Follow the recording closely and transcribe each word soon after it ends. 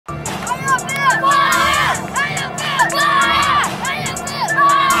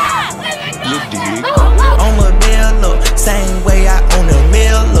dig. On my bill up, same way I own a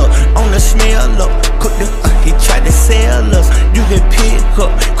mill up. On the smell up, cook the he tried to sell us. You can pick up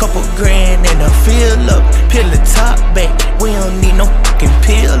couple grand and a fill up. Peel the top back, we don't need no fucking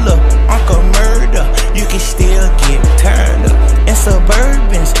pill up. Uncle murder, you can still get turned up. And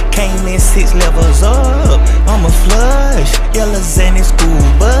Suburbans came in 6 levels up. I'm a flush, yellows in the school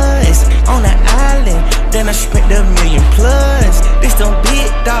bus. On the island, then I spent $1 million plus. This them big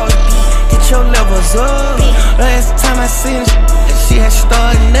dogs, get your levels up. Last time I seen her, she had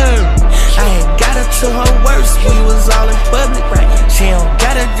started nerve. I had got her to her worst, we was all in public. She don't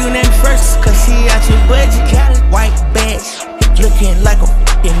gotta do nothing first, cause she out your budget. White bag, looking like a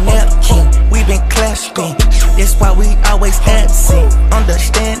fucking napkin. We been clashing, that's why we always absent.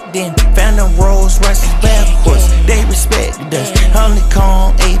 Understanding, found them Rolls Royces backwards. They respect us, only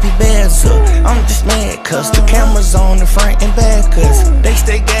call AP Bears up. I'm just mad cause the cameras on the front and back cause they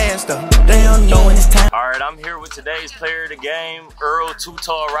stay gassed up, they don't know when it's time. Alright, I'm here with today's player of the game, Earl Too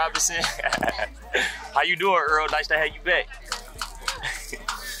Tall Robinson. How you doing, Earl? Nice to have you back.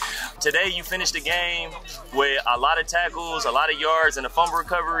 Today you finished the game with a lot of tackles, a lot of yards, and a fumble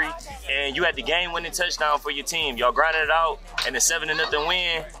recovery, and you had the game-winning touchdown for your team. Y'all grinded it out, and a 7-0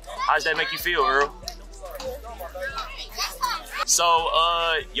 win. How does that make you feel, Earl? So,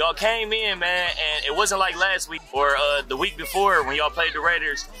 y'all came in, man, and it wasn't like last week or the week before when y'all played the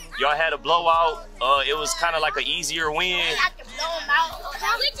Raiders. Y'all had a blowout. It was kind of like an easier win.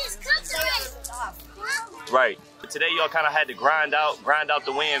 Right. Today y'all kind of had to grind out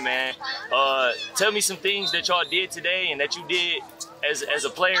the win, man. Tell me some things that y'all did today and that you did as a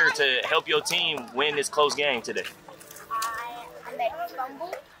player to help your team win this close game today. I made a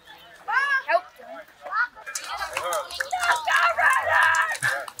fumble. Helped them.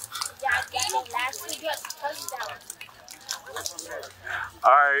 Yeah, I gave it last week touchdown.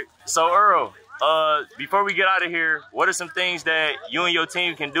 All right. So Earl, before we get out of here, what are some things that you and your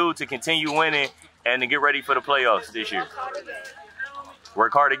team can do to continue winning and to get ready for the playoffs this year?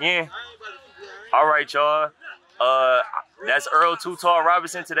 Work hard again? All right, y'all. That's Earl Too Tall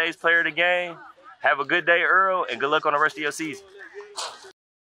Robinson, today's player of the game. Have a good day, Earl, and good luck on the rest of your season.